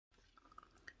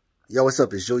Yo, what's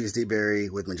up? It's Julius DeBerry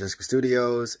with Majestic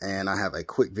Studios, and I have a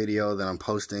quick video that I'm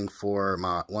posting for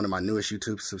one of my newest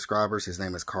YouTube subscribers. His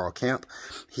name is Carl Camp.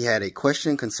 He had a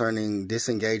question concerning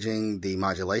disengaging the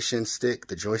modulation stick,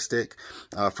 the joystick,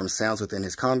 from sounds within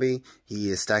his combi. He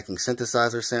is stacking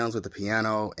synthesizer sounds with the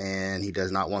piano, and he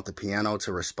does not want the piano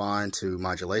to respond to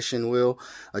modulation wheel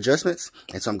adjustments,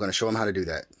 and so I'm going to show him how to do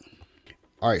that.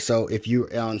 All right, so if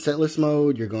you're on setlist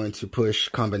mode, you're going to push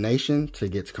combination to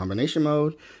get to combination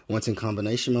mode. Once in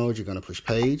combination mode, you're going to push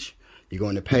page. You go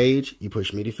into page, you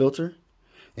push MIDI filter.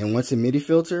 And once in MIDI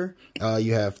filter,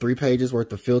 you have 3 pages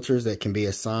worth of filters that can be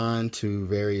assigned to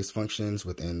various functions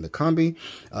within the combi.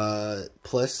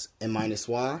 Plus and minus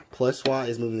Y. Plus Y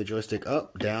is moving the joystick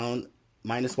up, down.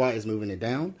 Minus Y is moving it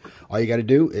down. All you got to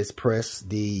do is press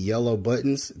the yellow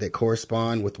buttons that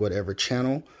correspond with whatever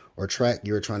channel or track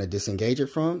you're trying to disengage it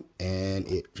from, and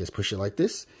it just push it like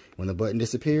this. When the button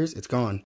disappears, it's gone.